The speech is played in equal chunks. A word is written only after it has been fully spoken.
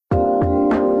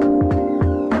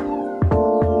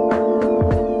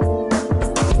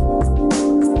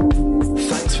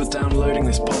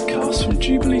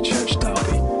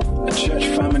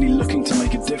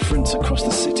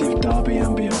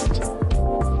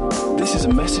is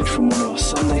a message from one of our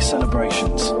Sunday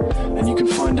celebrations, and you can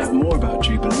find out more about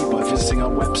Jubilee by visiting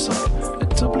our website at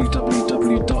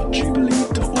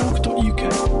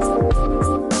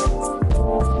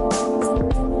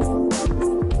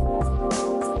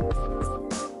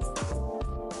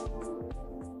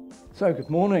So, good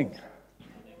morning.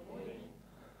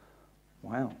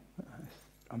 Wow,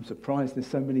 I'm surprised there's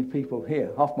so many people here.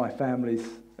 Half my family's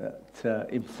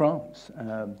in France,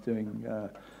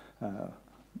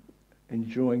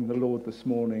 enjoying the Lord this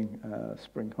morning,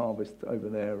 spring harvest over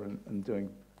there, and doing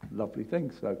lovely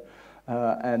things. So,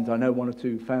 and I know one or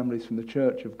two families from the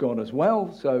church have gone as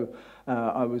well. So,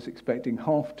 I was expecting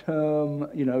half term,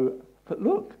 but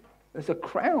look, there's a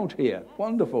crowd here.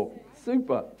 Wonderful,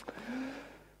 super.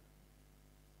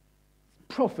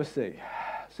 Prophecy.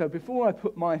 So before I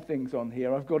put my things on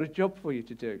here, I've got a job for you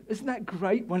to do. Isn't that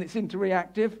great when it's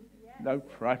interactive? Yes. No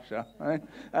pressure. Right?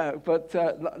 But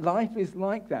life is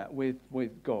like that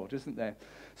with God, isn't there?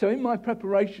 So in my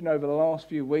preparation over the last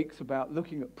few weeks about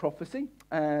looking at prophecy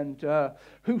and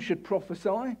who should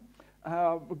prophesy,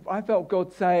 I felt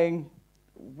God saying,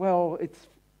 well, it's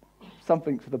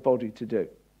something for the body to do.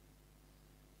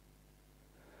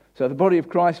 So the body of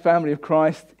Christ, family of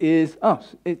Christ is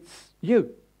us. It's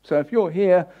you. So if you're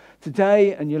here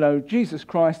today and you know Jesus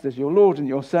Christ as your Lord and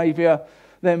your Saviour,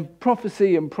 then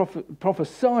prophecy and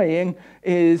prophesying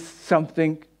is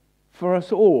something for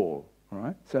us all.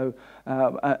 Right? So,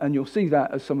 and you'll see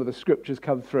that as some of the scriptures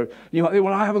come through. You might think,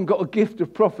 well, I haven't got a gift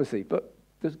of prophecy, but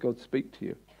does God speak to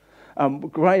you?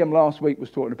 Graham last week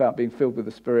was talking about being filled with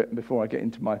the Spirit, and before I get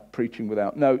into my preaching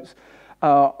without notes,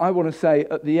 I want to say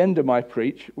at the end of my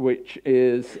preach, which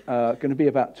is going to be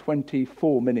about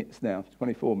 24 minutes now,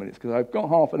 24 minutes, because I've got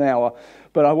half an hour,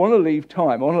 but I want to leave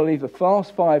time. I want to leave the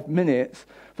last 5 minutes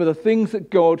for the things that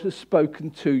God has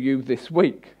spoken to you this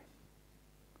week.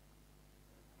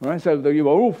 Right, so you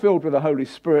were all filled with the Holy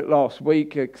Spirit last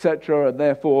week, etc., and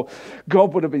therefore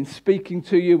God would have been speaking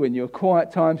to you in your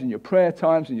quiet times, in your prayer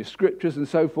times, in your scriptures and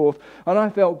so forth, and I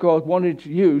felt God wanted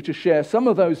you to share some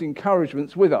of those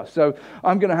encouragements with us. So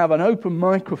I'm going to have an open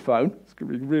microphone. It's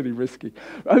going to be really risky.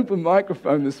 Open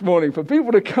microphone this morning for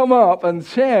people to come up and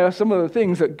share some of the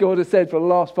things that God has said for the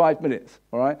last 5 minutes.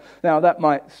 All right. Now that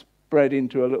might spread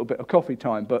into a little bit of coffee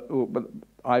time, but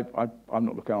I'm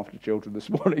not looking after children this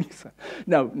morning. So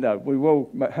no, we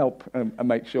will help and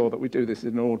make sure that we do this in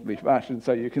an orderly fashion,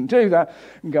 so you can do that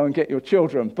and go and get your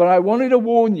children. But I wanted to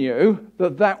warn you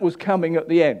that was coming at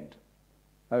the end.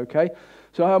 Okay?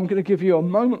 So I'm going to give you a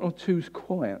moment or two's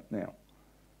quiet now,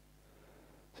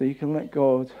 so you can let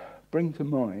God bring to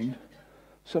mind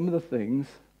some of the things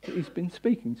that He's been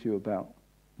speaking to you about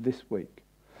this week.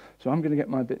 So I'm going to get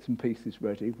my bits and pieces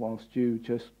ready whilst you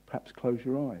just perhaps close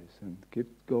your eyes and give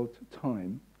God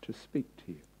time to speak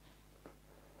to you.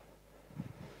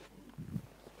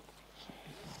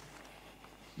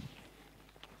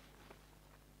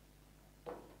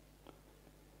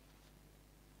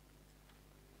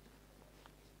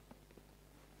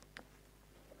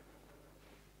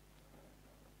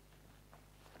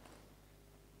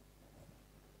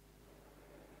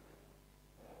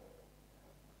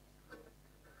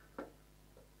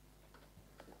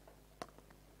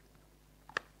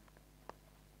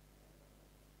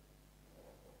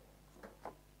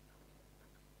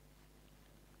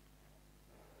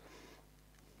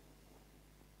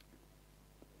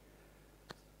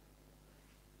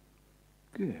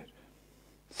 Good.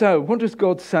 So, what does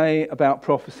God say about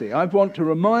prophecy? I want to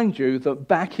remind you that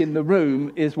back in the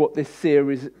room is what this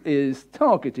series is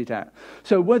targeted at.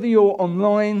 So, whether you're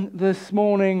online this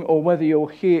morning or whether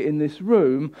you're here in this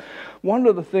room, one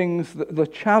of the things, the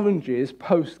challenges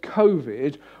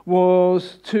post-COVID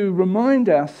was to remind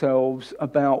ourselves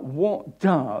about what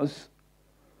does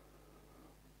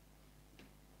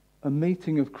a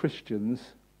meeting of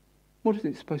Christians, what is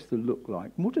it supposed to look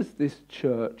like? What does this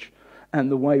church and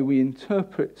the way we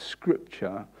interpret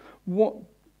Scripture, what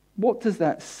does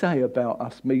that say about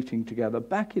us meeting together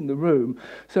back in the room?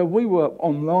 So we were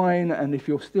online, and if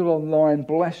you're still online,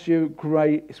 bless you,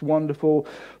 great, it's wonderful.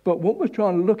 But what we're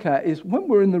trying to look at is when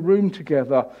we're in the room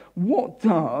together, what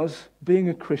does being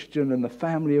a Christian and the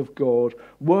family of God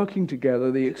working together,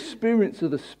 the experience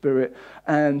of the Spirit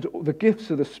and the gifts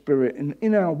of the Spirit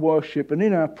in our worship and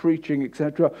in our preaching,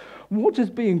 etc., what does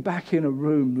being back in a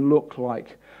room look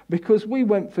like? Because we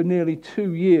went for nearly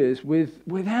 2 years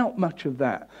without much of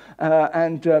that.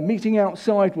 And meeting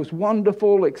outside was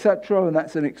wonderful, etc., and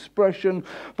that's an expression.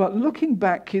 But looking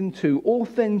back into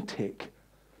authentic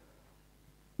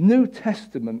New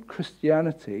Testament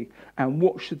Christianity, and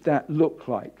what should that look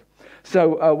like?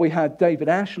 So we had David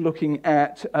Ash looking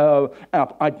at our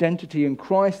identity in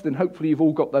Christ, and hopefully you've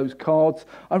all got those cards.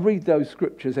 I read those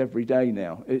scriptures every day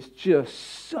now. It's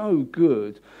just so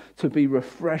good to be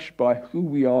refreshed by who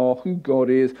we are, who God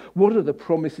is, what are the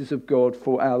promises of God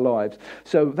for our lives.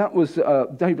 So that was,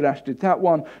 David Ash did that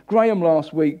one. Graham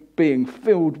last week, being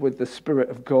filled with the Spirit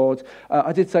of God.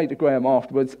 I did say to Graham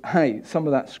afterwards, hey, some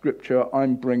of that scripture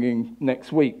I'm bringing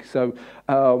next week. So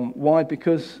why?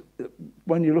 Because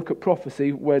when you look at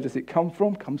prophecy, where does it come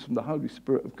from? It comes from the Holy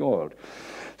Spirit of God.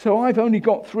 So I've only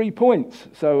got 3 points.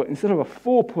 So instead of a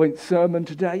 4-point sermon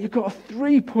today, you've got a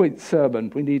 3-point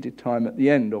sermon. We needed time at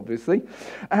the end, obviously.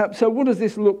 So what does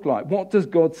this look like? What does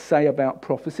God say about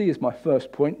prophecy is my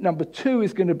first point. Number 2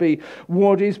 is going to be,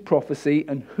 what is prophecy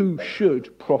and who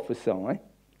should prophesy?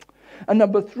 And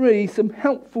number 3, some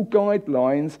helpful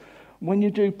guidelines when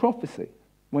you do prophecy,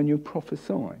 when you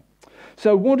prophesy.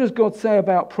 So what does God say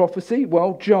about prophecy?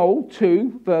 Well, Joel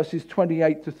 2, verses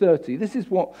 28 to 30. This is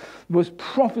what was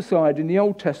prophesied in the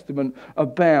Old Testament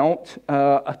about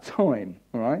a time,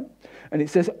 all right? And it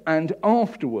says, and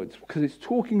afterwards, because it's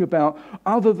talking about,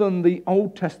 other than the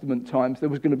Old Testament times, there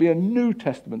was going to be a New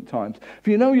Testament times. If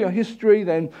you know your history,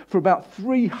 then for about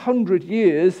 300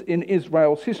 years in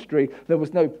Israel's history, there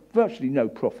was virtually no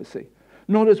prophecy.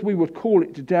 Not as we would call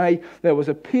it today. There was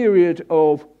a period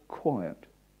of quiet.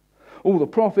 All the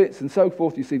prophets and so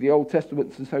forth, you see the Old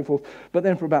Testaments and so forth. But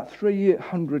then for about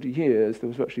 300 years, there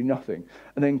was virtually nothing.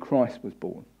 And then Christ was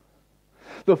born.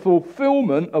 The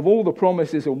fulfillment of all the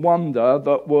promises and wonder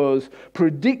that was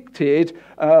predicted,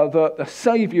 that the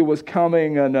Saviour was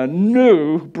coming and a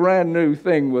brand new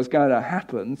thing was going to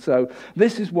happen. So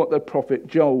this is what the prophet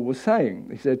Joel was saying.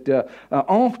 He said,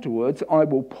 afterwards I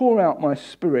will pour out my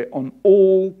Spirit on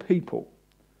all people.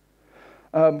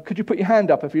 Could you put your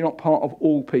hand up if you're not part of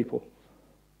all people?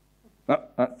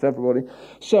 That's everybody.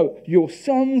 So, your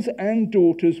sons and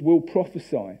daughters will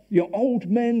prophesy. Your old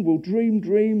men will dream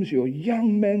dreams. Your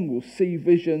young men will see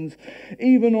visions.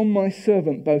 Even on my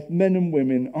servant, both men and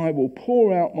women, I will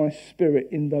pour out my Spirit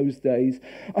in those days,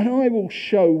 and I will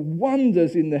show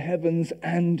wonders in the heavens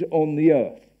and on the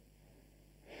earth.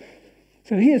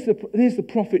 So here's the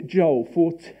prophet Joel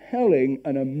foretelling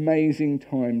an amazing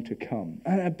time to come,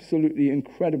 an absolutely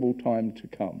incredible time to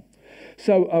come.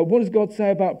 So what does God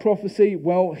say about prophecy?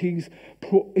 Well, he's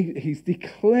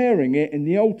declaring it in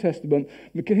the Old Testament.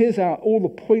 Because here's how all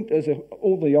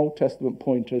the Old Testament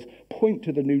pointers point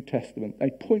to the New Testament.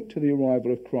 They point to the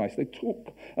arrival of Christ. They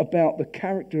talk about the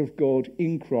character of God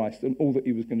in Christ and all that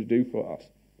he was going to do for us.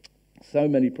 So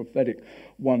many prophetic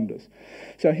wonders.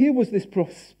 So here was this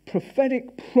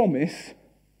prophetic promise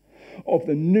of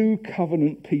the new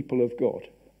covenant people of God.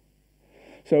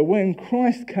 So when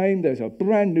Christ came, there's a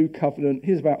brand new covenant.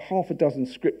 Here's about half a dozen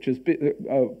scriptures,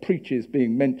 preaches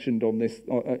being mentioned on this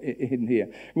in here.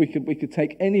 We could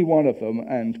take any one of them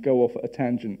and go off at a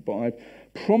tangent, but I've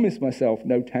promised myself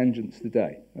no tangents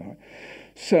today. All right.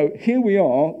 So here we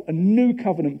are, a new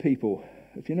covenant people.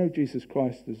 If you know Jesus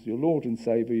Christ as your Lord and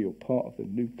Saviour, you're part of the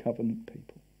new covenant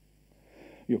people.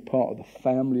 You're part of the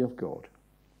family of God.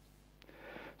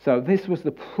 So this was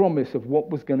the promise of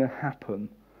what was going to happen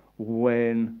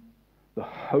when the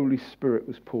Holy Spirit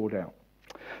was poured out.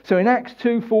 So in Acts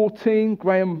 2:14,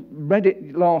 Graham read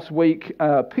it last week,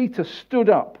 Peter stood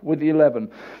up with the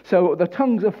 11. So the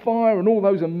tongues of fire and all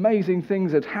those amazing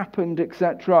things had happened,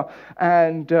 etc.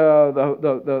 And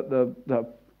the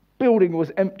building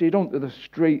was emptied onto the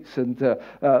streets, and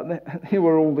here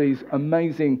were all these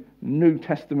amazing New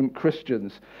Testament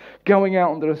Christians going out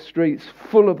onto the streets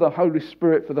full of the Holy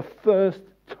Spirit for the first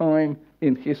time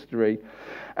in history.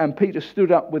 And Peter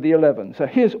stood up with the 11. So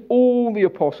here's all the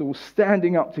apostles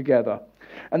standing up together.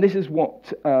 And this is what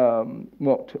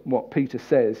Peter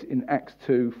says in Acts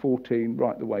 2:14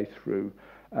 right the way through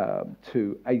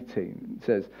to 18. It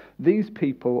says, "These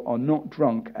people are not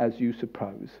drunk as you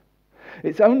suppose.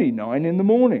 It's only 9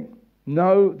 a.m.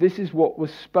 No, this is what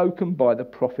was spoken by the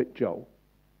prophet Joel.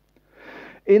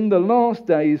 In the last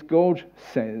days, God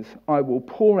says, I will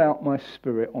pour out my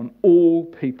Spirit on all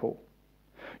people.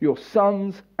 Your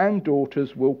sons and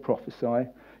daughters will prophesy.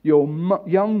 Your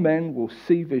young men will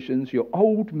see visions. Your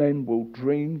old men will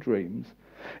dream dreams.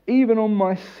 Even on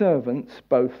my servants,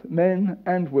 both men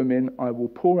and women, I will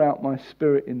pour out my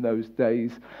Spirit in those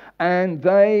days, and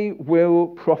they will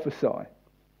prophesy."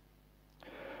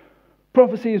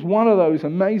 Prophecy is one of those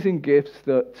amazing gifts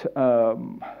that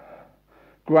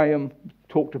Graham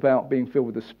talked about, being filled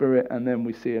with the Spirit, and then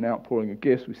we see an outpouring of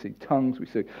gifts, we see tongues, we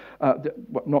see...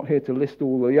 not here to list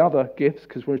all the other gifts,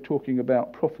 because we're talking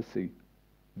about prophecy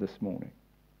this morning.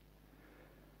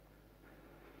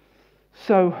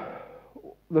 So,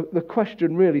 the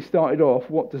question really started off,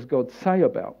 what does God say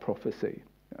about prophecy?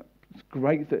 It's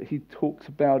great that he talks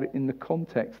about it in the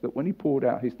context that when he poured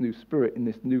out his new Spirit in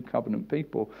this new covenant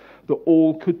people, that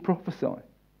all could prophesy.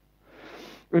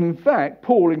 And in fact,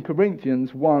 Paul in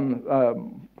Corinthians 1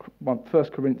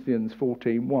 Corinthians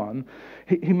 14:1,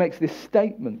 he makes this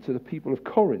statement to the people of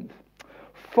Corinth.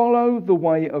 Follow the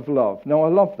way of love. Now I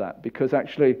love that, because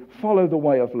actually follow the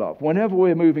way of love. Whenever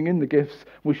we're moving in the gifts,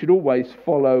 we should always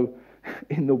follow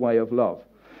in the way of love.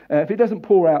 If it doesn't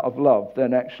pour out of love,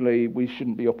 then actually we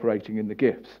shouldn't be operating in the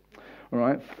gifts. All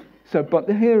right? So, but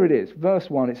here it is. Verse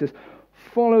 1, it says,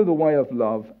 follow the way of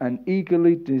love and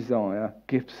eagerly desire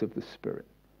gifts of the Spirit.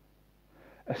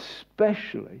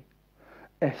 Especially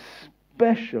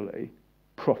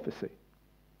prophecy.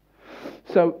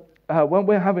 So, when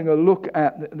we're having a look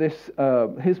at this,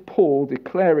 here's Paul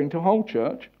declaring to a whole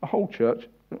church,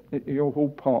 you're all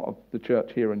part of the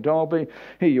church here in Derby,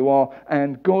 here you are,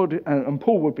 and God and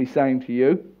Paul would be saying to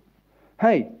you,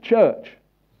 hey, church,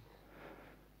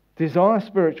 desire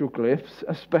spiritual gifts,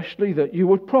 especially that you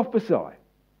would prophesy.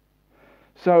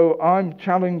 So I'm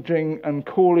challenging and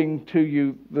calling to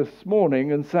you this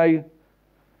morning and say,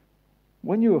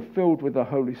 when you were filled with the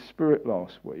Holy Spirit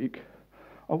last week,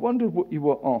 I wondered what you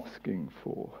were asking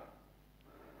for.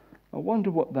 I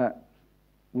wonder what that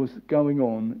was going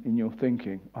on in your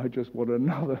thinking. I just want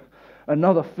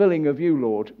another filling of you,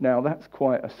 Lord. Now that's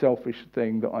quite a selfish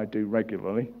thing that I do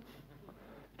regularly.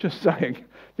 Just saying,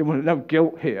 there was no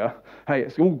guilt here. Hey,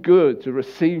 it's all good to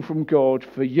receive from God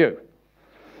for you.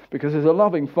 Because as a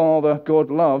loving Father,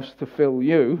 God loves to fill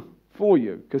you for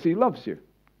you, because he loves you.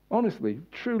 Honestly,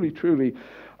 truly, truly,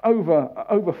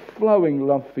 overflowing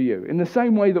love for you. In the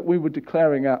same way that we were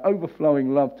declaring our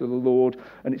overflowing love to the Lord,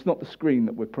 and it's not the screen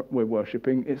that we're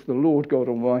worshipping, it's the Lord God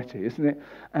Almighty, isn't it?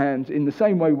 And in the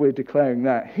same way we're declaring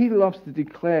that, he loves to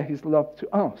declare his love to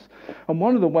us. And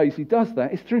one of the ways he does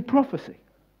that is through prophecy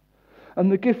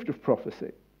and the gift of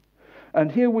prophecy.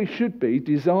 And here we should be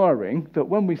desiring that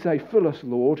when we say, fill us,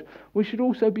 Lord, we should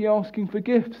also be asking for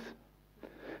gifts.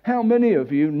 How many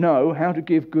of you know how to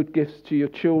give good gifts to your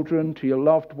children, to your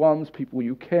loved ones, people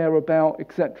you care about,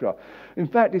 etc.? In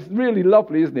fact, it's really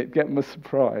lovely, isn't it, getting a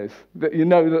surprise that you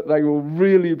know that they will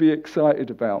really be excited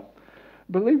about.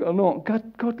 Believe it or not,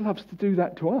 God loves to do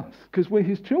that to us because we're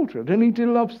his children, and he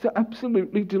loves to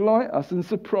absolutely delight us and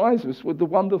surprise us with the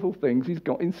wonderful things he's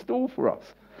got in store for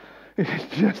us.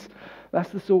 It's just, that's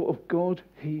the sort of God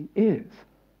he is.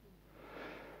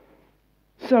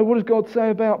 So what does God say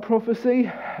about prophecy?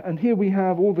 And here we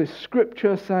have all this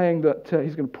scripture saying that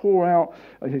he's going to pour out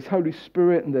his Holy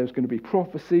Spirit, and there's going to be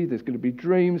prophecy, there's going to be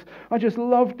dreams. I just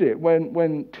loved it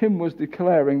when Tim was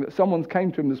declaring that someone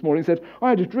came to him this morning and said, I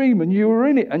had a dream and you were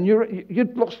in it and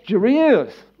you'd lost your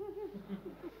ears.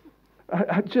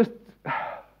 I just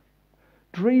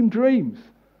dreams.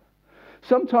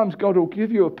 Sometimes God will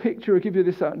give you a picture, or give you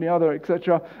this, that, and the other,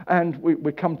 etc. And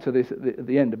we come to this at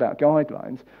the end about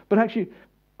guidelines. But actually,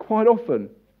 quite often,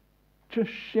 just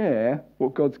share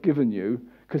what God's given you,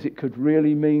 because it could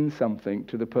really mean something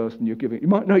to the person you're giving. You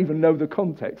might not even know the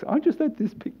context. I just had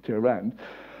this picture, and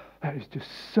that is just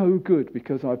so good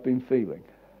because I've been feeling.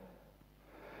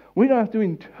 We don't have to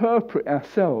interpret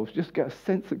ourselves, just get a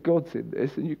sense that God's in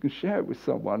this, and you can share it with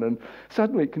someone, and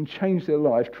suddenly it can change their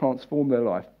life, transform their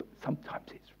life. But sometimes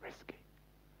it's risky.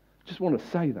 Just want to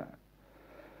say that.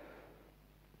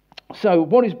 So,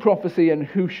 what is prophecy and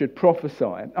who should prophesy?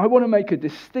 I want to make a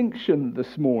distinction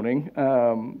this morning.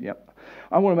 I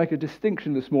want to make a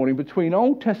distinction this morning between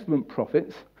Old Testament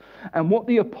prophets and what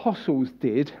the apostles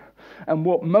did and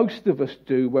what most of us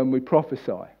do when we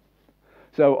prophesy.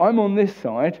 So I'm on this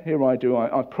side, here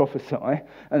I prophesy,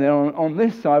 and then on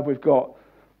this side we've got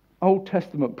Old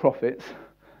Testament prophets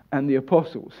and the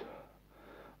apostles.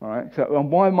 All right. So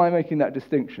why am I making that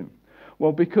distinction?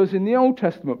 Well, because in the Old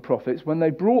Testament prophets, when they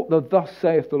brought the thus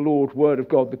saith the Lord word of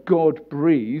God, the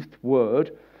God-breathed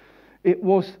word, it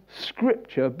was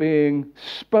scripture being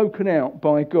spoken out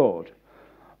by God.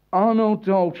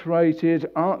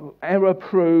 Unadulterated,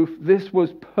 error-proof, this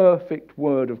was perfect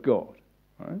word of God.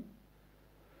 Right?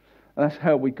 That's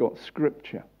how we got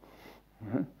scripture.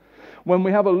 Right? When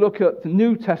we have a look at the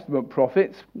New Testament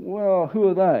prophets, well, who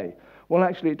are they? Well,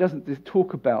 actually, it doesn't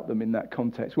talk about them in that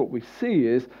context. What we see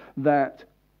is that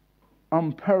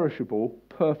unperishable,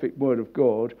 perfect word of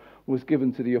God was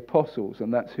given to the apostles,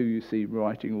 and that's who you see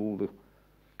writing all the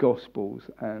Gospels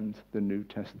and the New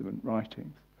Testament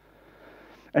writings.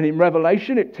 And in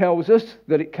Revelation, it tells us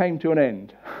that it came to an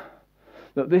end,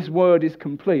 that this word is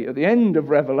complete. At the end of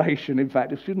Revelation, in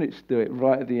fact, shouldn't it do it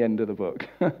right at the end of the book?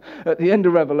 At the end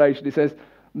of Revelation, it says,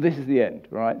 this is the end,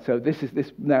 right? So this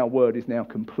now word is now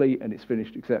complete and it's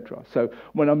finished, etc. So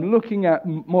when I'm looking at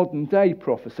modern day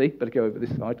prophecy, better go over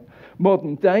this side.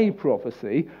 Modern day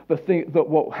prophecy,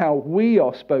 how we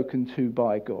are spoken to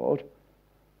by God,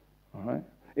 all right?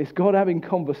 It's God having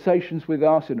conversations with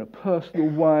us in a personal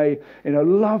way, in a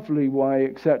lovely way,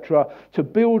 etc., to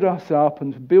build us up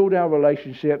and to build our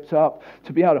relationships up,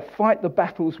 to be able to fight the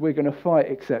battles we're going to fight,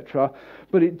 etc.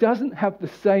 But it doesn't have the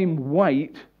same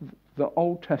weight the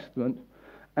Old Testament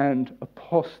and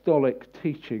apostolic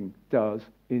teaching does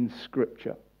in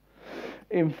Scripture.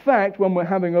 In fact, when we're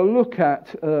having a look at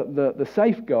the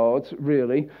safeguards,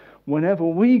 really, whenever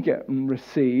we get and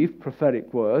receive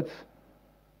prophetic words,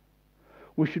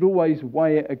 we should always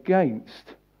weigh it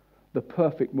against the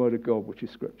perfect word of God, which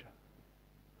is Scripture.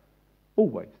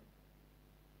 Always.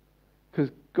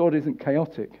 Because God isn't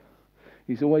chaotic.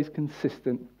 He's always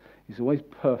consistent. He's always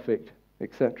perfect,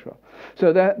 etc.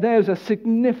 So there's a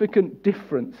significant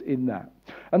difference in that.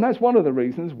 And that's one of the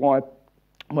reasons why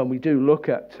when we do look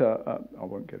at... I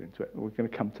won't get into it. We're going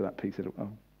to come to that piece.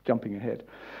 Jumping ahead.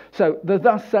 So the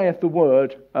thus saith the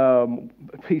word,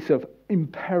 piece of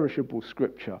imperishable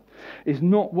Scripture, is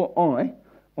not what I,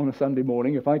 on a Sunday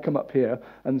morning, if I come up here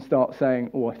and start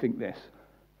saying, oh, I think this.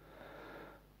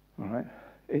 All right?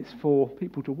 It's for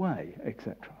people to weigh,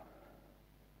 etc.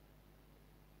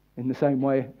 In the same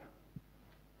way,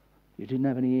 you didn't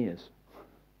have any ears.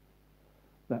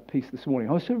 That piece this morning.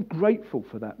 I was so grateful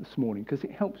for that this morning because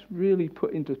it helps really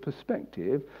put into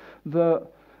perspective that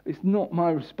it's not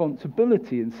my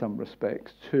responsibility in some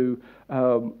respects to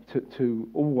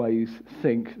always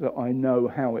think that I know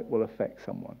how it will affect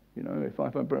someone. You know, if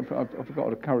I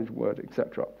forgot a courage word,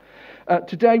 etc.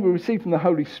 Today we receive from the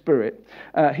Holy Spirit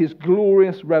his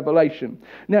glorious revelation.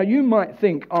 Now you might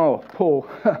think, oh, Paul,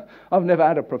 I've never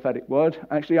had a prophetic word.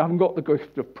 Actually, I haven't got the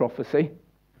gift of prophecy.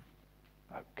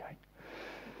 Okay.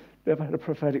 Never had a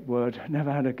prophetic word,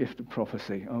 never had a gift of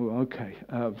prophecy. Oh, okay.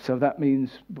 So that means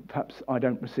perhaps I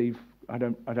don't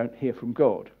hear from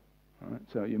God. All right?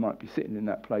 So you might be sitting in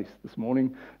that place this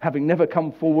morning, having never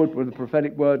come forward with a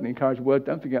prophetic word, an encouraging word.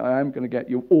 Don't forget, I am going to get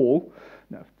you all.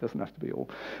 No, it doesn't have to be all.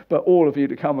 But all of you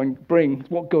to come and bring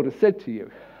what God has said to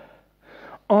you.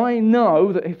 I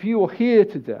know that if you are here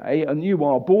today and you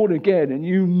are born again and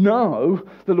you know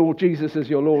the Lord Jesus as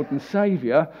your Lord and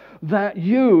Saviour, that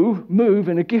you move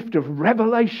in a gift of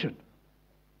revelation.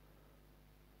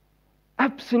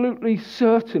 Absolutely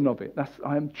certain of it.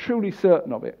 I am truly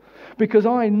certain of it. Because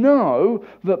I know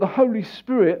that the Holy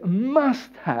Spirit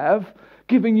must have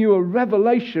given you a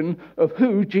revelation of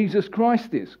who Jesus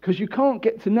Christ is. Because you can't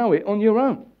get to know it on your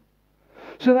own.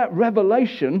 So that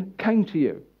revelation came to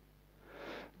you.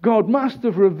 God must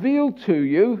have revealed to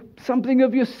you something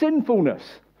of your sinfulness,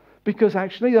 because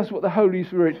actually that's what the Holy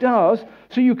Spirit does,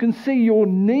 so you can see your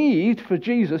need for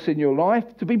Jesus in your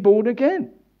life to be born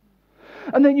again.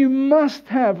 And then you must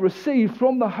have received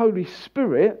from the Holy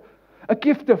Spirit a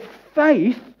gift of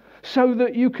faith so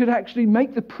that you could actually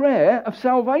make the prayer of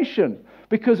salvation.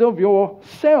 Because of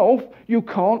yourself, you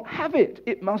can't have it.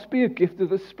 It must be a gift of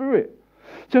the Spirit.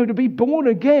 So to be born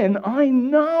again, I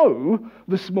know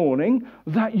this morning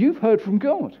that you've heard from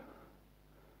God.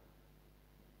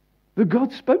 That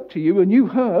God spoke to you and you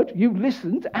heard, you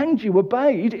listened, and you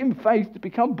obeyed in faith to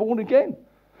become born again.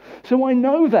 So I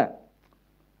know that.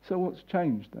 So what's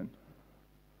changed then?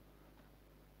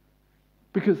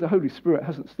 Because the Holy Spirit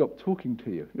hasn't stopped talking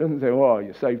to you. He doesn't say, oh,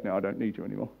 you're saved now, I don't need you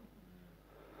anymore.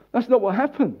 That's not what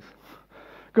happens.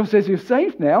 God says, you're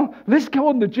saved now. Let's go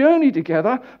on the journey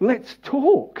together. Let's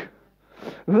talk.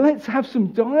 Let's have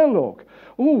some dialogue.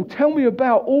 Oh, tell me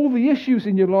about all the issues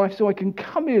in your life so I can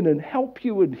come in and help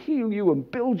you and heal you and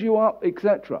build you up,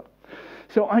 etc.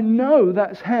 So I know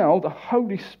that's how the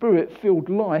Holy Spirit-filled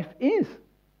life is.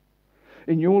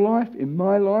 In your life, in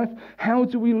my life, how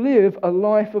do we live a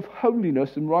life of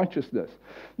holiness and righteousness?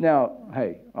 Now,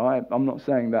 hey, I'm not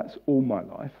saying that's all my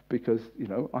life because,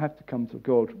 I have to come to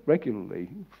God regularly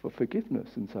for forgiveness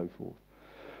and so forth.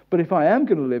 But if I am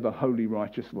going to live a holy,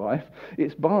 righteous life,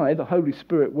 it's by the Holy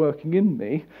Spirit working in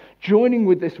me, joining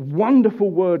with this wonderful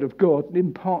Word of God, and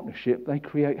in partnership, they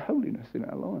create holiness in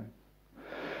our lives.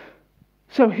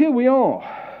 So here we are.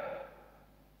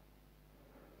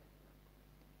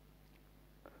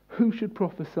 Who should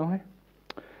prophesy?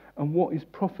 And what is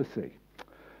prophecy?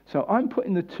 So I'm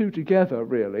putting the two together,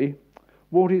 really.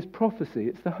 What is prophecy?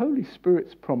 It's the Holy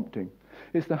Spirit's prompting.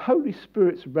 It's the Holy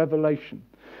Spirit's revelation.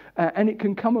 And it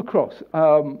can come across.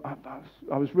 I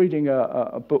was reading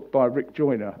a book by Rick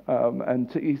Joyner,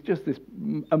 and he's just this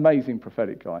amazing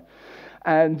prophetic guy.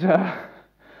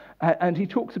 And he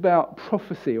talks about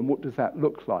prophecy and what does that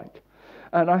look like.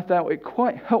 and I felt it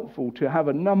quite helpful to have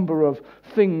a number of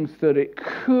things that it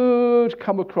could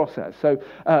come across as. So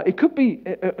it could be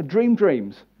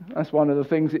dreams. That's one of the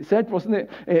things it said, wasn't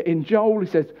it? In Joel,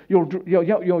 it says,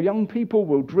 your young people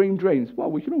will dream dreams.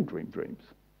 Well, we can all dream dreams,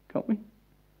 can't we?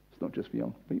 It's not just for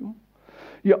young people.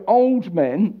 Your old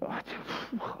men,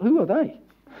 who are they?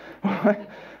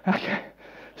 Okay.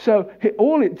 So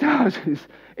all it does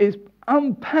is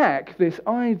unpack this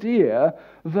idea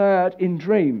that in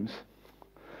dreams,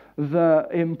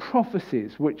 in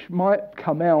prophecies, which might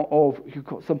come out of you've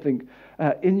got something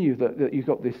in you that you've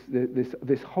got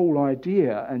this whole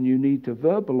idea, and you need to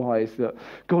verbalize that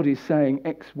God is saying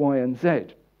X, Y, and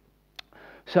Z.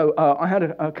 So I had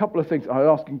a couple of things. I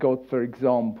was asking God for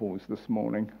examples this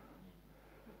morning.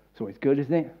 It's always good,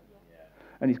 isn't it? Yeah.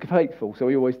 And he's faithful, so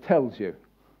he always tells you.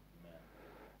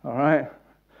 All right?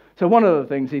 So one of the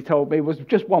things he told me was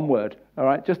just one word, all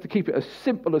right? Just to keep it as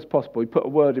simple as possible. He put a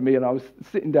word in me, and I was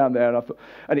sitting down there,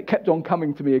 and it kept on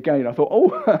coming to me again. I thought,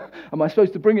 oh, am I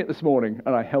supposed to bring it this morning?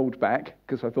 And I held back,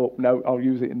 because I thought, no, I'll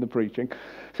use it in the preaching.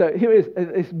 So here is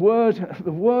this word.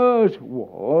 The word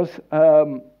was,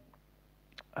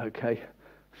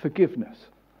 forgiveness.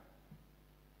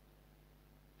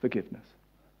 Forgiveness.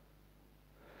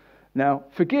 Now,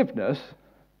 forgiveness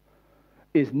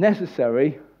is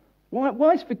necessary.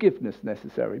 Why is forgiveness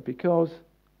necessary? Because,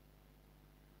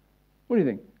 what do you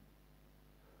think?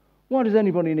 Why does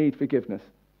anybody need forgiveness?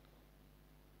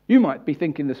 You might be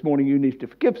thinking this morning you need to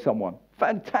forgive someone.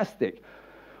 Fantastic.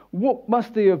 What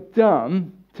must they have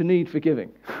done to need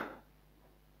forgiving?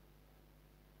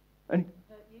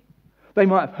 They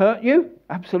might have hurt you.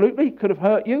 Absolutely. Could have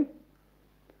hurt you.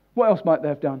 What else might they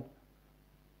have done?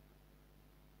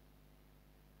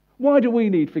 Why do we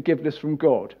need forgiveness from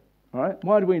God? All right?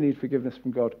 Why do we need forgiveness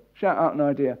from God? Shout out an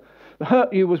idea. The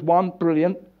hurt you was one.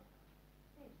 Brilliant.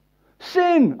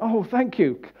 Sin. Oh, thank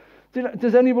you.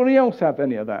 Does anybody else have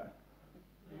any of that?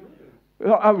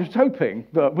 I was hoping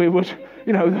that we would,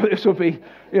 that this would be,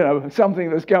 something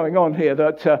that's going on here,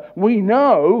 that we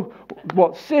know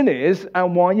what sin is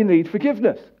and why you need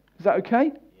forgiveness. Is that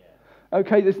okay?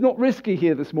 Okay, it's not risky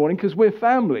here this morning because we're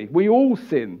family. We all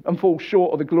sin and fall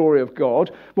short of the glory of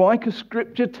God. Why? Because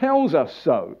Scripture tells us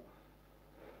so.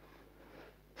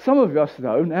 Some of us,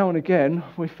 though, now and again,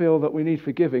 we feel that we need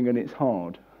forgiving and it's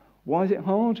hard. Why is it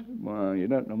hard? Well, you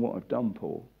don't know what I've done,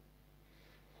 Paul.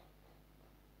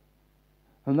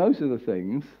 And those are the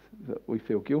things that we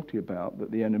feel guilty about,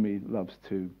 that the enemy loves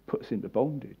to put us into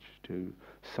bondage, to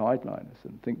sideline us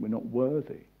and think we're not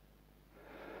worthy.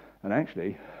 And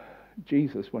actually,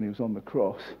 Jesus, when he was on the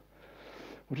cross,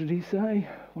 what did he say?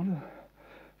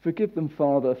 Forgive them,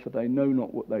 Father, for they know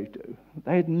not what they do.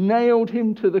 They had nailed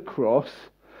him to the cross,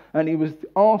 and he was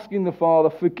asking the Father,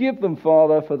 forgive them,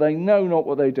 Father, for they know not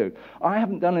what they do. I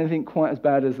haven't done anything quite as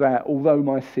bad as that, although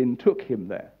my sin took him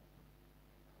there.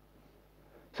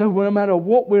 So no matter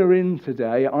what we're in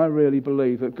today, I really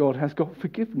believe that God has got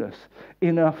forgiveness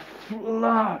in a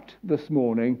flood this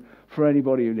morning for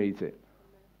anybody who needs it.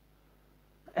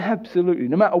 Absolutely.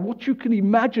 No matter what you can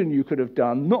imagine you could have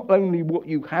done, not only what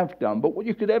you have done, but what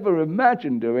you could ever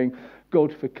imagine doing,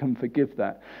 God can forgive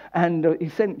that. And he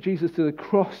sent Jesus to the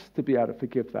cross to be able to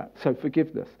forgive that. So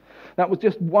forgiveness. That was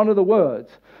just one of the words.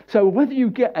 So whether you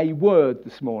get a word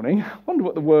this morning, I wonder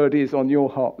what the word is on your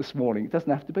heart this morning. It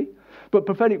doesn't have to be. But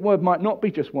prophetic word might not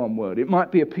be just one word. It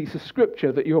might be a piece of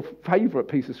scripture, that your favourite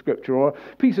piece of scripture, or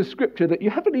a piece of scripture that you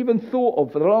haven't even thought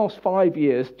of for the last 5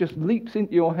 years, just leaps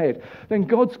into your head. Then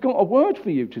God's got a word for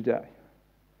you today.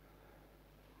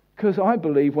 Because I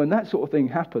believe when that sort of thing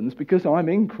happens, because I'm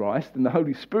in Christ and the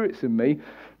Holy Spirit's in me,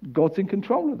 God's in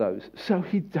control of those. So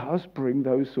he does bring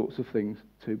those sorts of things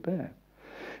to bear.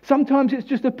 Sometimes it's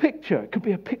just a picture. It could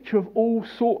be a picture of all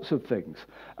sorts of things.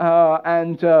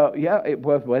 Whether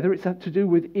it's to do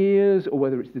with ears or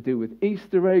whether it's to do with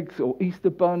Easter eggs or Easter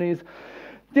bunnies,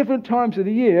 different times of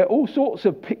the year, all sorts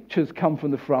of pictures come from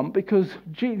the front because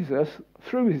Jesus,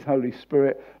 through his Holy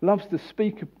Spirit, loves to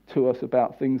speak to us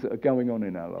about things that are going on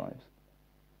in our lives.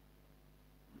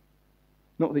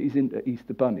 Not that he's into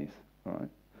Easter bunnies, all right?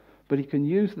 But he can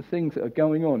use the things that are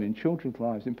going on in children's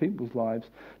lives, in people's lives,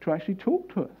 to actually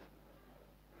talk to us.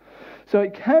 So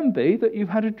it can be that you've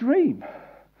had a dream,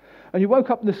 and you woke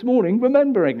up this morning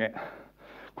remembering it.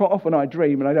 Quite often I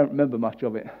dream and I don't remember much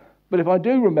of it. But if I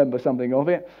do remember something of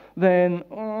it, then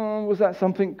was that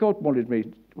something God wanted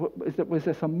me? Was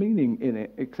there some meaning in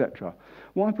it, etc.?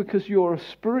 Why? Because you're a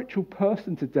spiritual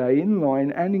person today, in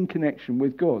line and in connection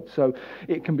with God. So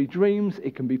it can be dreams,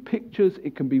 it can be pictures,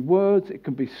 it can be words, it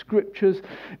can be scriptures.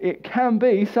 It can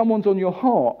be someone's on your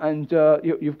heart and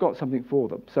you've got something for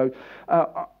them. So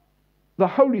The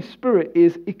Holy Spirit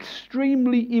is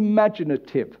extremely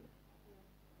imaginative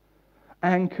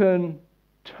and can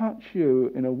touch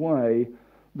you in a way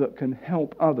that can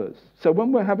help others. So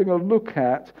when we're having a look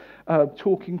at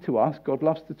talking to us, God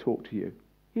loves to talk to you.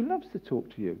 He loves to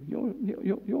talk to you.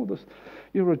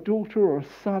 You're a daughter or a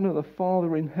son of the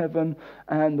Father in heaven,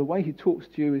 and the way he talks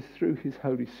to you is through his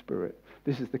Holy Spirit.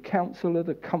 This is the Counselor,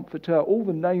 the Comforter. All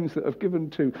the names that are given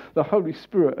to the Holy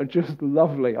Spirit are just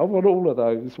lovely. I want all of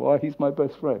those. Why? He's my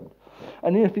best friend.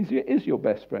 And if he is your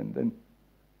best friend, then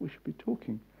we should be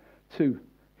talking to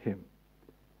him.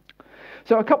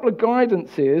 So a couple of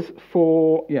guidances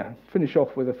finish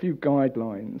off with a few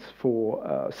guidelines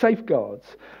for safeguards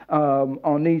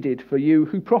are needed for you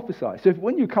who prophesy. So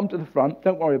when you come to the front,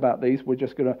 don't worry about these. We're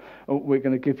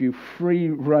going to give you free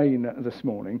rein this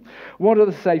morning. What are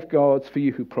the safeguards for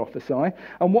you who prophesy?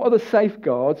 And what are the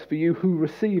safeguards for you who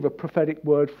receive a prophetic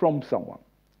word from someone?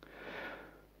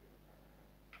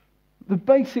 The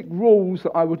basic rules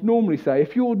that I would normally say,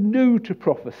 if you're new to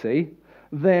prophecy,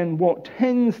 then what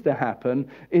tends to happen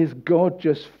is God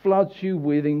just floods you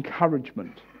with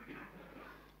encouragement.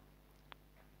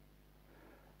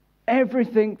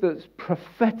 Everything that's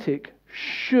prophetic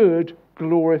should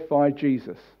glorify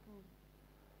Jesus.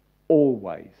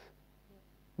 Always.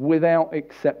 Without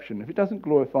exception. If it doesn't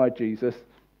glorify Jesus,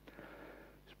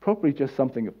 it's probably just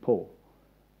something of Paul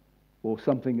or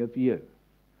something of you.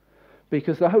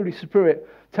 Because the Holy Spirit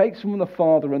takes from the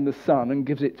Father and the Son and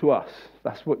gives it to us.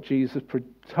 That's what Jesus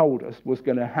told us was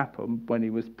going to happen when he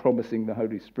was promising the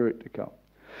Holy Spirit to come.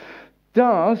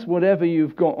 Does whatever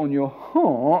you've got on your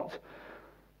heart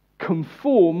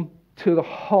conform to the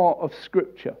heart of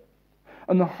Scripture?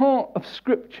 And the heart of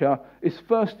Scripture is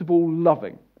first of all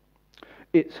loving.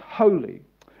 It's holy.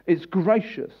 It's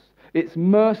gracious. It's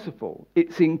merciful.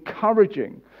 It's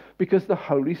encouraging, because the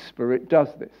Holy Spirit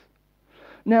does this.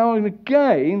 Now and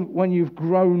again, when you've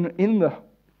grown in the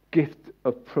gift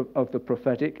of the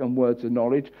prophetic and words of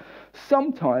knowledge,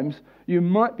 sometimes you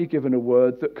might be given a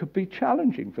word that could be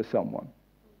challenging for someone.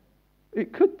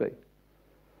 It could be.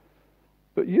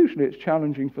 But usually it's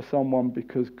challenging for someone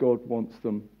because God wants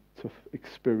them to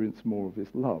experience more of his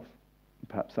love.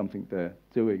 Perhaps something they're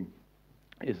doing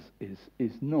is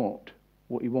not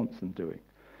what he wants them doing.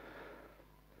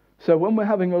 So when we're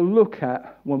having a look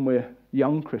at, when we're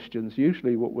young Christians,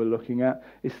 usually what we're looking at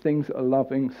is things that are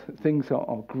loving, things that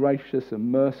are gracious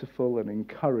and merciful and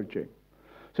encouraging.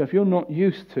 So if you're not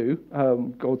used to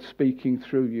God speaking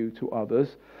through you to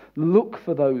others, look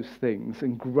for those things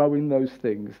and grow in those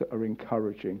things that are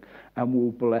encouraging and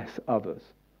will bless others.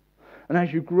 And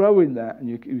as you grow in that and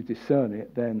you discern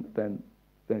it, then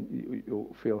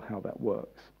you'll feel how that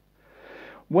works.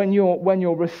 When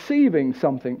you're receiving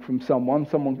something from someone,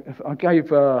 I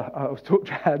was talking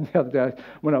to Adam the other day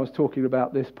when I was talking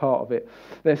about this part of it.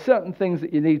 There's certain things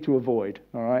that you need to avoid.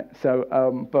 All right.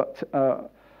 So,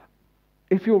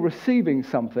 if you're receiving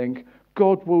something,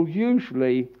 God will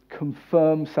usually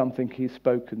confirm something He's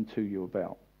spoken to you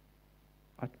about.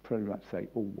 I'd pretty much say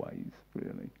always,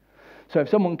 really. So if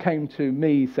someone came to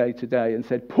me, say today, and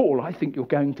said, "Paul, I think you're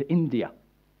going to India."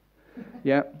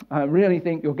 Yeah, I really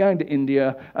think you're going to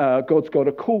India. God's got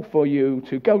a call for you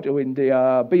to go to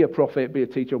India, be a prophet, be a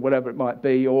teacher, whatever it might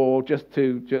be, or just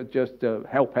to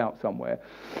help out somewhere.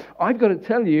 I've got to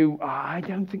tell you, I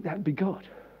don't think that'd be God.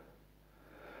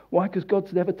 Why? Because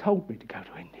God's never told me to go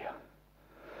to India.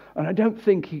 And I don't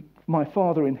think my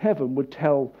Father in heaven would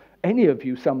tell any of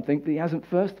you something that he hasn't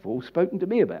first of all spoken to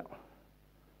me about.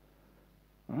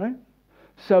 All right?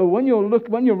 So when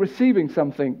you're receiving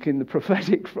something in the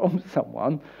prophetic from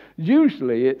someone,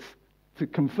 usually it's to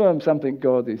confirm something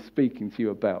God is speaking to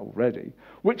you about already,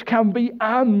 which can be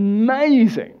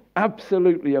amazing,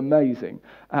 absolutely amazing.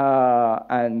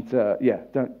 Don't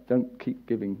keep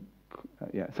giving.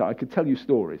 So I could tell you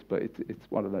stories, but it's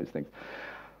one of those things.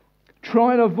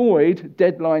 Try and avoid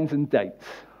deadlines and dates.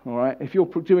 All right, if you're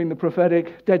doing the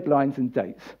prophetic, deadlines and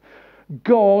dates.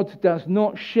 God does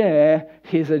not share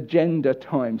his agenda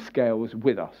timescales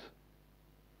with us.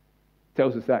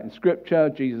 Tells us that in Scripture.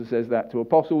 Jesus says that to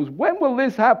apostles. When will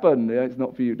this happen? It's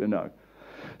not for you to know.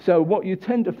 So what you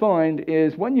tend to find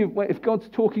is if God's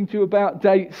talking to you about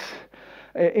dates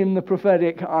in the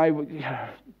prophetic,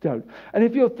 don't. And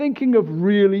if you're thinking of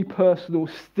really personal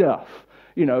stuff,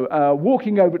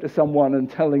 walking over to someone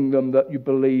and telling them that you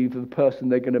believe the person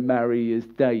they're going to marry is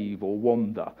Dave or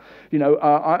Wanda,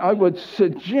 I would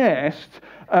suggest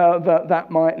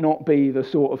that might not be the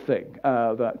sort of thing.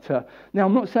 Now,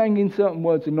 I'm not saying in certain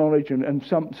words of knowledge and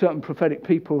some certain prophetic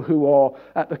people who are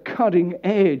at the cutting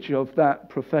edge of that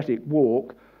prophetic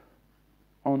walk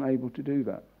aren't able to do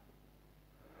that.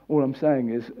 All I'm saying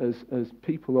is, as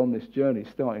people on this journey,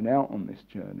 starting out on this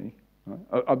journey,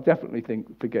 right, I definitely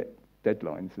think, forget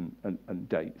deadlines and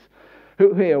dates.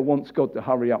 Who here wants God to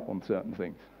hurry up on certain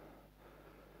things?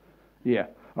 Yeah.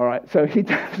 All right. So he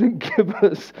doesn't give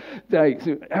us dates.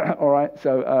 All right.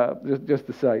 So just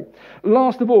to say.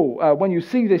 Last of all, when you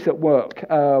see this at work,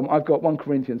 I've got 1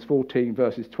 Corinthians 14,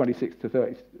 verses 26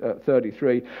 to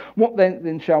 33. What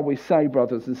then shall we say,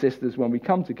 brothers and sisters, when we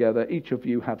come together? Each of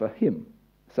you have a hymn.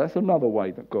 So that's another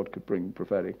way that God could bring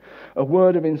prophetic. A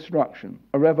word of instruction,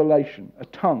 a revelation, a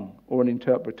tongue, or an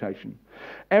interpretation.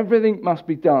 Everything must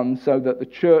be done so that the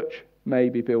church may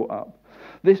be built up.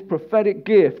 This prophetic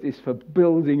gift is for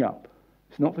building up.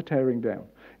 It's not for tearing down.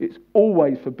 It's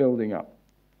always for building up.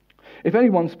 If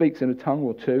anyone speaks in a tongue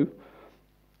or two,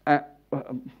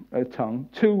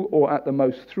 two or at the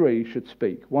most three should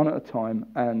speak, one at a time,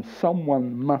 and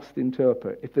someone must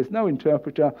interpret. If there's no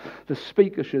interpreter, the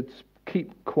speaker should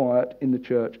keep quiet in the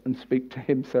church and speak to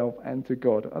himself and to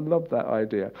God. I love that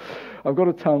idea. I've got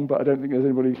a tongue, but I don't think there's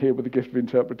anybody here with the gift of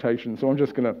interpretation, so I'm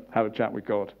just going to have a chat with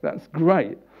God. That's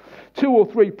great. 2 or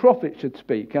 3 prophets should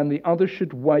speak, and the others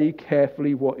should weigh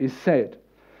carefully what is said.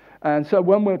 And so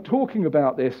when we're talking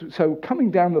about this, so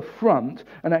coming down the front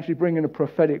and actually bringing a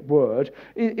prophetic word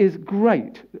is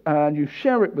great. And you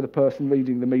share it with the person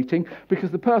leading the meeting, because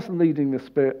the person leading the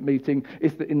spirit meeting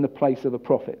is in the place of the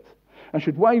prophet, and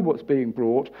should weigh what's being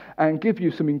brought and give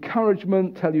you some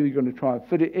encouragement, tell you you're going to try and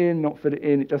fit it in, not fit it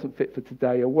in, it doesn't fit for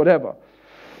today or whatever.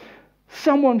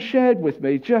 Someone shared with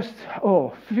me just a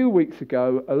few weeks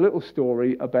ago a little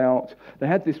story about they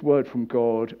had this word from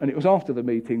God, and it was after the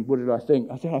meeting. What did I think?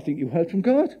 I said, I think you heard from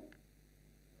God.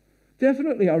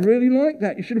 Definitely, I really like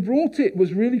that. You should have brought it. It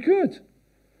was really good.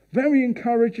 Very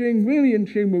encouraging, really in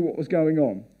tune with what was going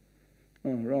on.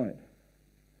 Oh, right.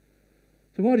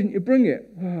 So why didn't you bring it?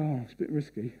 Well, it's a bit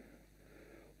risky.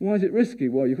 Why is it risky?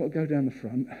 Well, you've got to go down the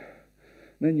front,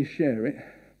 then you share it,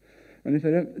 and if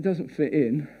it doesn't fit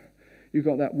in, you've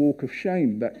got that walk of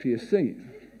shame back to your seat.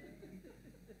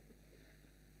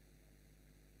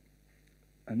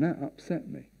 And that upset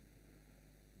me.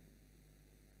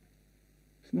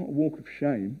 It's not a walk of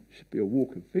shame, it should be a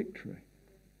walk of victory.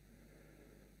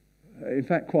 In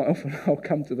fact, quite often I'll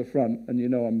come to the front, and you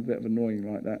know I'm a bit of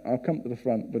annoying like that. I'll come to the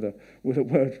front with a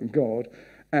word from God,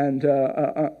 and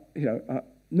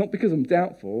not because I'm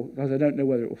doubtful, because I don't know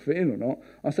whether it will fit in or not.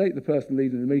 I'll say to the person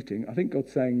leading the meeting, I think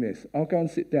God's saying this. I'll go and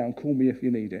sit down, call me if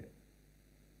you need it.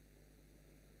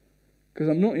 Because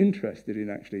I'm not interested in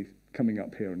actually coming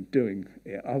up here and doing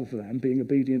it other than being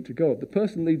obedient to God. The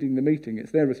person leading the meeting,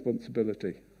 it's their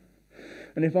responsibility.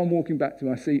 And if I'm walking back to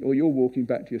my seat or you're walking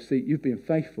back to your seat, you've been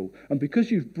faithful. And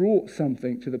because you've brought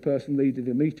something to the person leading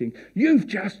the meeting, you've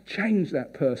just changed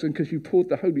that person because you poured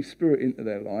the Holy Spirit into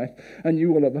their life, and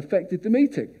you will have affected the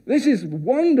meeting. This is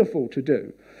wonderful to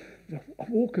do. A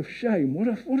walk of shame. What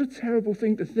a terrible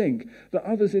thing to think that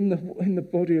others in the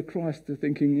body of Christ are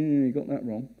thinking, you got that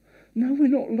wrong. No, we're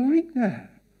not like that.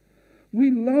 We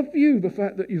love you, the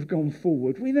fact that you've gone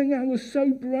forward. We think that was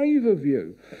so brave of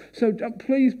you. So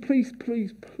please, please,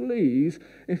 please, please,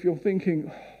 if you're thinking,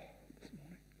 this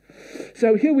morning.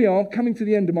 So here we are, coming to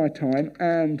the end of my time,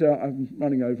 and I'm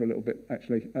running over a little bit,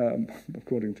 actually,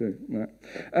 according to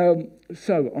that.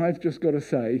 So I've just got to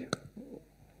say,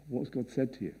 what's God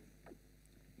said to you?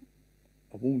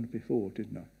 I warned before,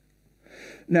 didn't I?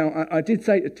 Now, I did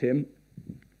say to Tim,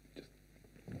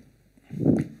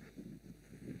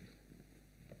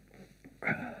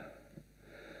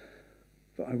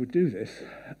 that I would do this,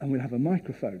 and we'll have a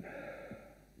microphone,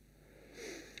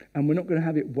 and we're not going to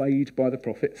have it weighed by the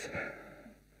prophets.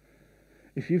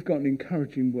 If you've got an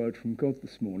encouraging word from God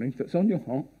this morning that's on your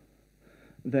heart,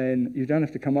 then you don't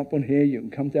have to come up on here. You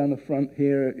can come down the front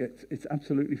here. It's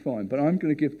absolutely fine. But I'm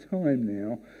going to give time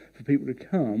now for people to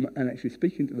come and actually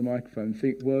speak into the microphone,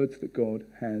 think words that God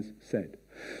has said.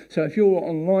 So if you're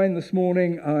online this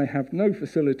morning, I have no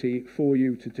facility for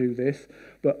you to do this,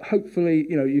 but hopefully,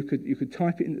 you could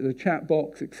type it into the chat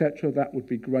box, etc. That would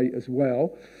be great as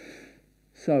well.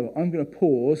 So I'm going to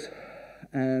pause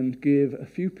and give a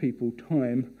few people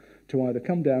time to either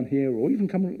come down here or even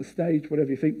come on the stage, whatever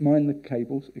you think, mind the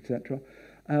cables, etc.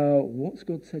 What's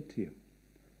God said to you?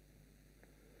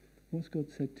 What's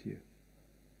God said to you?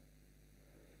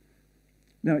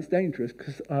 Now, it's dangerous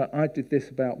because I did this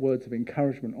about words of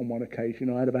encouragement on one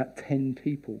occasion. I had about 10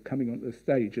 people coming onto the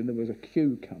stage, and there was a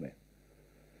queue coming.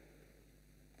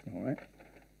 All right?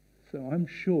 So I'm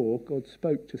sure God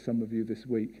spoke to some of you this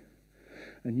week,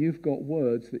 and you've got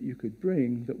words that you could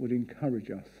bring that would encourage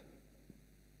us.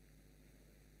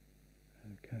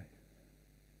 Okay.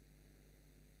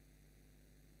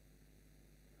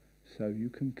 So you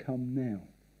can come now.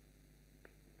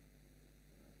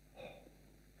 Oh,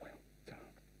 well done.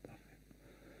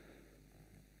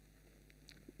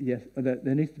 Yes,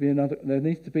 there needs to be there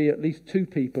needs to be at least 2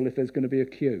 people if there's going to be a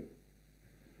queue.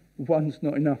 One's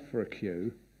not enough for a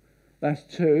queue. That's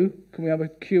 2. Can we have a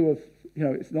queue of,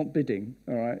 it's not bidding,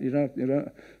 all right? You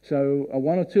don't. So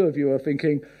 1 or 2 of you are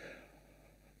thinking,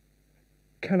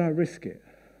 can I risk it?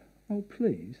 Oh,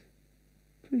 please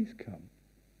come.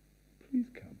 Please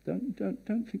come.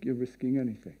 Don't think you're risking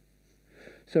anything.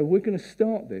 So we're going to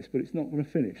start this, but it's not going to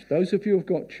finish. Those of you who've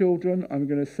got children, I'm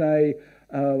going to say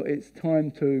it's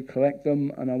time to collect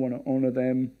them, and I want to honour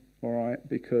them, all right,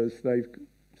 because they've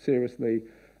seriously.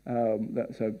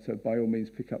 So by all means,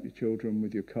 pick up your children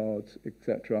with your cards,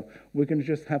 etc. We're going to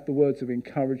just have the words of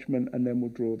encouragement, and then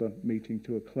we'll draw the meeting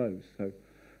to a close. So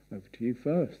over to you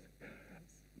first.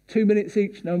 2 minutes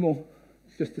each, no more,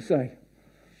 just to say.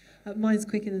 Mine's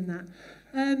quicker than that.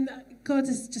 God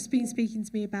has just been speaking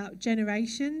to me about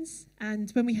generations, and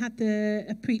when we had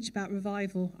a preach about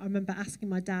revival, I remember asking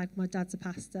my dad's a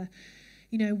pastor,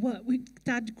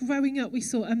 Dad, growing up we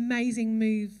saw amazing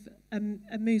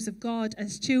moves of God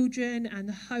as children, and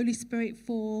the Holy Spirit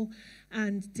fall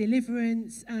and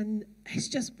deliverance, and it's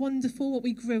just wonderful what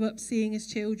we grew up seeing as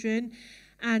children,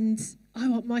 and I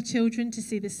want my children to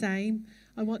see the same.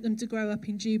 I want them to grow up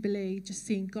in Jubilee, just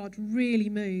seeing God really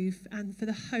move, and for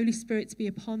the Holy Spirit to be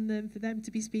upon them, for them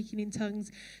to be speaking in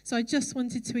tongues. So I just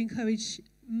wanted to encourage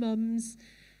mums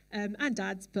and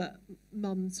dads, but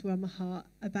mums were on my heart,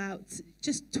 about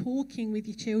just talking with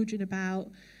your children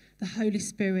about the Holy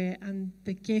Spirit and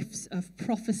the gifts of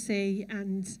prophecy.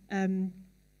 And,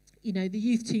 the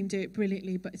youth team do it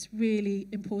brilliantly, but it's really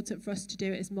important for us to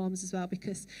do it as mums as well,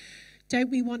 because don't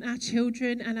we want our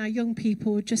children and our young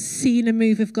people just seeing a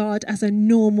move of God as a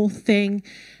normal thing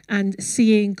and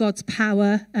seeing God's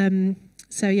power? We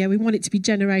want it to be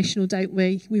generational, don't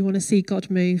we? We want to see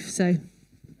God move. So.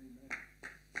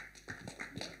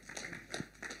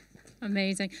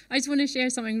 Amazing. I just want to share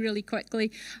something really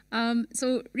quickly.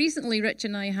 So recently, Rich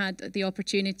and I had the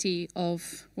opportunity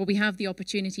we have the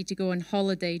opportunity to go on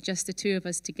holiday, just the 2 of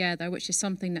us together, which is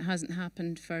something that hasn't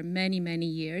happened for many, many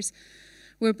years.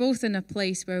 We're both in a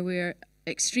place where we're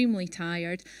extremely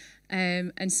tired.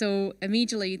 And so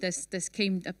immediately this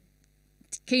came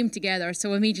together.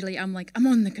 So immediately I'm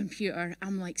on the computer.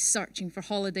 I'm searching for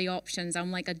holiday options.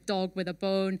 I'm like a dog with a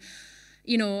bone.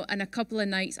 And a couple of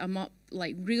nights I'm up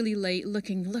really late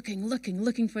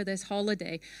looking for this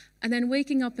holiday. And then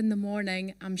waking up in the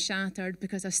morning, I'm shattered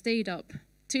because I stayed up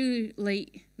too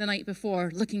late the night before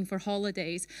looking for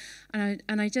holidays. And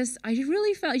I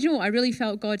really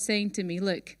felt God saying to me,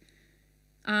 look,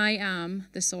 I am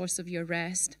the source of your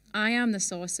rest. I am the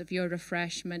source of your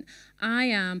refreshment. I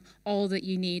am all that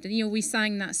you need. And, we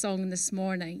sang that song this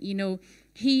morning,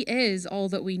 He is all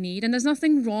that we need. And there's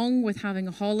nothing wrong with having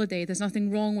a holiday. There's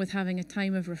nothing wrong with having a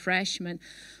time of refreshment.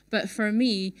 But for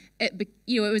me, it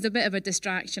was a bit of a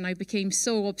distraction. I became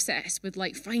so obsessed with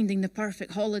finding the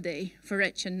perfect holiday for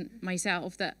Rich and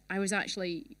myself that I was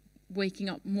actually waking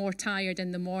up more tired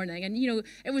in the morning. And,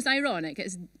 it was ironic.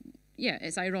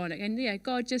 It's ironic. And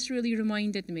God just really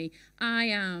reminded me, I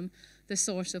am the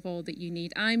source of all that you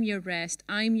need. I'm your rest.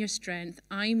 I'm your strength.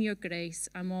 I'm your grace.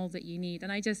 I'm all that you need.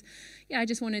 And I just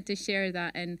wanted to share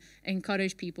that and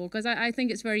encourage people, because I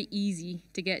think it's very easy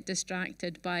to get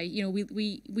distracted by,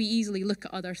 we easily look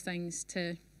at other things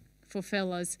to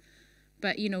fulfill us.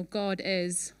 But, God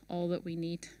is all that we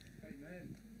need.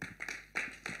 Amen.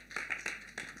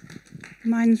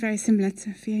 Mine's very similar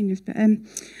to Fiona's, but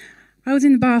I was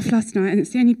in the bath last night, and it's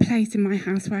the only place in my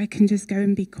house where I can just go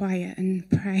and be quiet and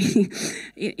pray.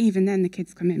 Even then, the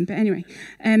kids come in. But anyway,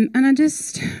 and I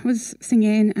just was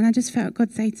singing, and I just felt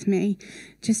God say to me,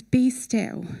 just be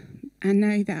still and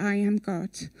know that I am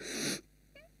God.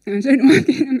 And I don't know why I'm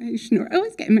getting emotional. I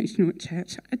always get emotional at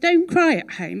church. I don't cry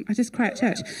at home. I just cry at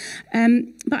church.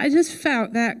 But I just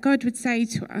felt that God would say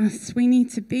to us, we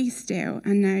need to be still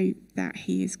and know that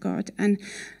he is God. And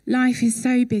life is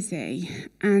so busy.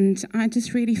 And I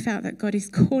just really felt that God is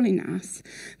calling us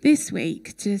this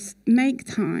week to make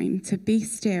time to be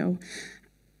still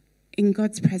in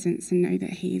God's presence and know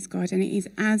that he is God. And it is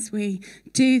as we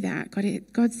do that,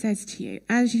 God says to you,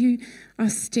 as you are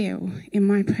still in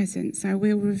my presence, I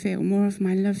will reveal more of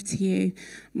my love to you,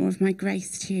 more of my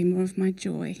grace to you, more of my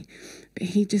joy. But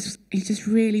he just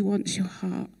really wants your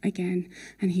heart again,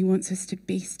 and he wants us to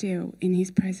be still in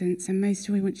his presence. And most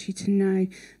of all, he wants you to know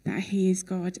that he is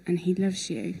God and he loves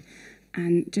you.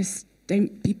 And just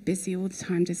don't be busy all the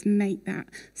time. Just make that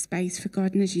space for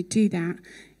God. And as you do that,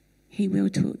 he will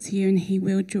talk to you and he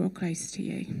will draw close to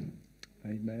you.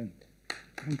 Amen.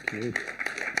 Thank you.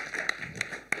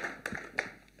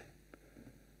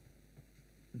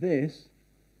 This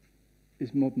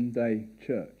is modern day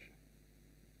church.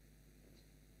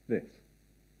 This,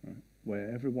 right,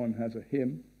 where everyone has a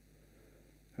hymn,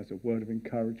 has a word of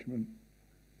encouragement,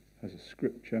 has a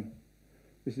scripture.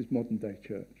 This is modern day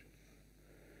church.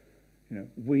 You know,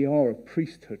 we are a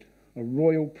priesthood, a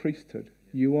royal priesthood.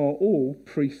 You are all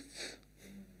priests,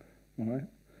 right?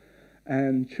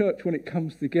 And church, when it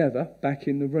comes together back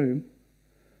in the room,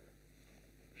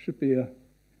 should be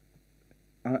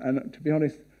and to be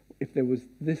honest, if there was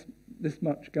this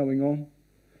much going on,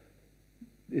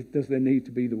 does there need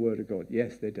to be the Word of God?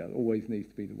 Yes, there does. Always needs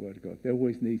to be the Word of God. There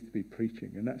always needs to be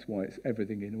preaching, and that's why it's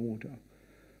everything in order.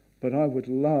 But I would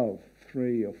love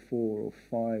 3 or 4 or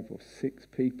 5 or 6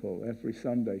 people every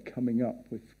Sunday coming up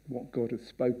with what God has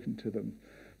spoken to them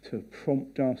to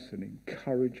prompt us and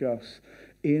encourage us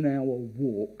in our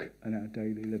walk and our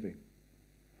daily living.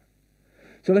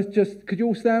 So could you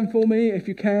all stand for me if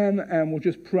you can, and we'll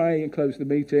just pray and close the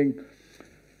meeting.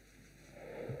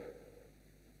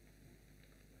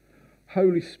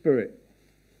 Holy Spirit,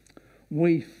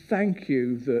 we thank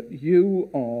you that you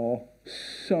are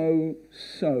so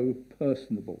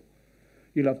personable.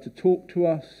 You love to talk to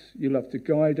us, you love to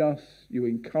guide us, you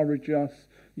encourage us,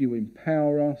 you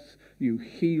empower us, you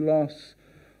heal us.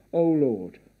 Oh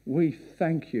Lord, we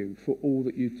thank you for all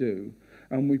that you do,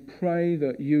 and we pray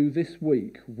that you this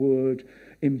week would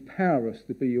empower us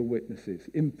to be your witnesses.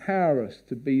 Empower us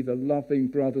to be the loving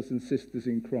brothers and sisters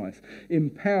in Christ.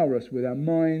 Empower us with our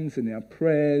minds and our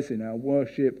prayers, in our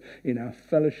worship, in our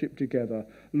fellowship together.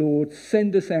 Lord,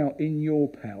 send us out in your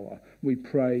power. We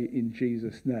pray in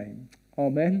Jesus' name.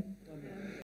 Amen.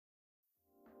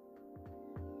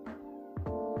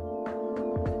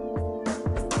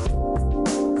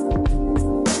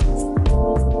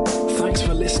 Thanks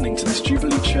for listening to this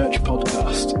Jubilee Church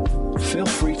podcast. Feel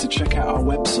free to check out our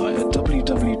website at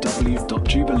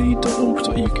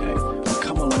www.jubilee.org.uk or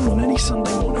come along on any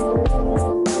Sunday morning.